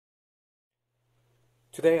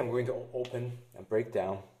Today I'm going to open and break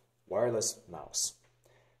down wireless mouse.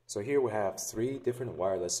 So here we have 3 different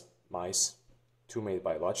wireless mice, 2 made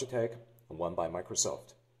by Logitech and 1 by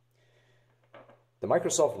Microsoft. The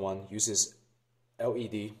Microsoft one uses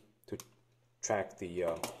LED to track the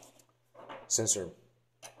sensor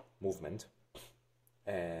movement,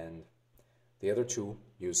 and the other 2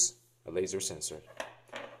 use a laser sensor.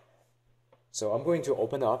 So I'm going to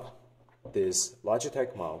open up this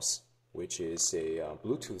Logitech mouse, which is a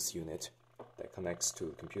Bluetooth unit that connects to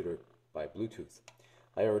the computer by Bluetooth.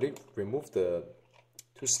 I already removed the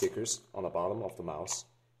 2 stickers on the bottom of the mouse,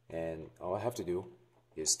 and all I have to do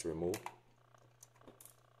is to remove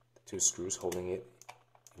the 2 screws holding it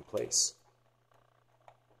in place.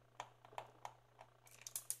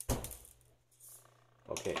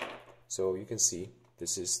 Okay, so you can see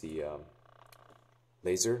this is the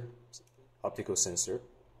laser optical sensor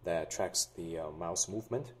that tracks the mouse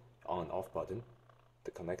movement, on-off button,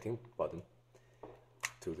 the connecting button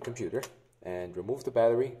to the computer. And remove the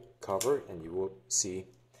battery cover, and you will see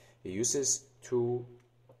it uses 2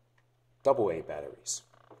 AA batteries,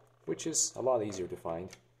 which is a lot easier to find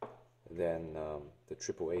than the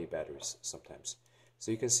AAA batteries sometimes.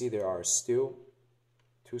 So you can see there are still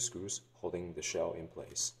 2 screws holding the shell in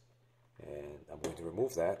place, and I'm going to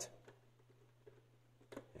remove that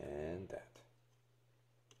and that.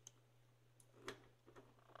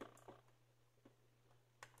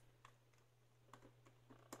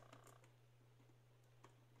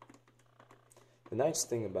 The nice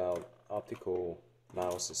thing about optical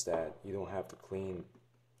mouse is that you don't have to clean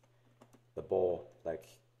the ball like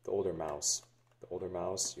the older mouse. The older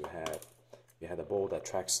mouse, you had a ball that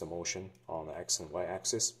tracks the motion on the X and Y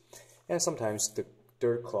axis, and sometimes the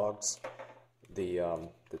dirt clogs the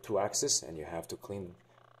 2 axes, and you have to clean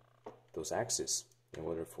those axes in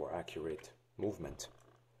order for accurate movement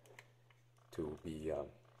to be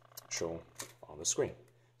shown on the screen.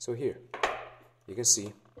 So here you can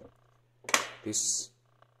see these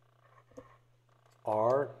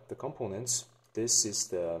are the components. This is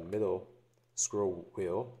the middle scroll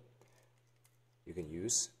wheel you can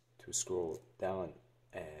use to scroll down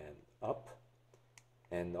and up,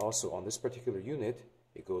 and also on this particular unit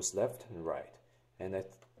it goes left and right. And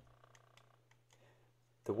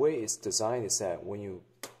the way it's designed is that when you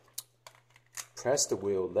press the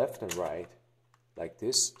wheel left and right like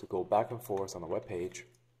this to go back and forth on the web page,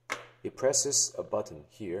 it presses a button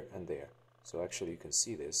here and there. So actually you can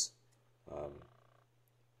see this. Let's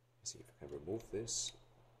see if I can remove this.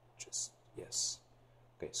 Yes.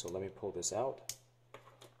 Okay, so let me pull this out.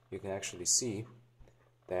 You can actually see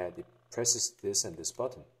that it presses this and this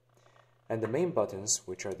button. And the main buttons,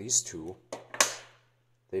 which are these 2,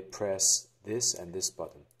 they press this and this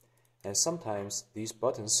button. And sometimes these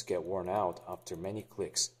buttons get worn out after many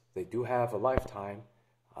clicks. They do have a lifetime.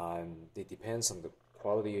 It depends on the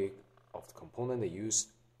quality of the component they use.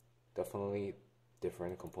 Definitely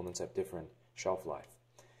different components have different shelf life.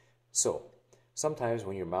 So sometimes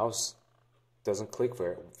when your mouse doesn't click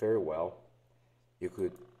very well, you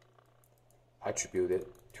could attribute it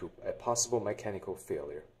to a possible mechanical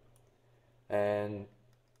failure, and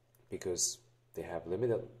because they have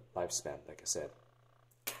limited lifespan, like I said.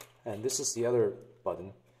 And this is the other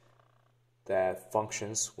button that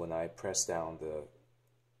functions when I press down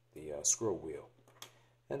the scroll wheel.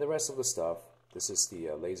 And the rest of the stuff, this is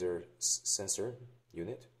the laser sensor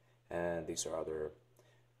unit, and these are other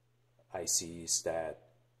ICs that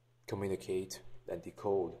communicate and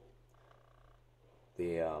decode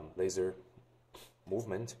the laser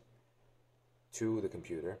movement to the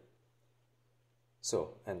computer,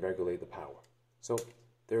 and regulate the power. So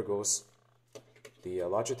there goes the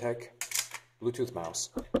Logitech Bluetooth mouse.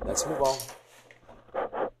 Let's move on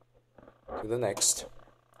to the next,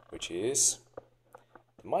 which is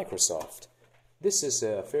the Microsoft. This is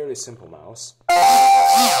a fairly simple mouse.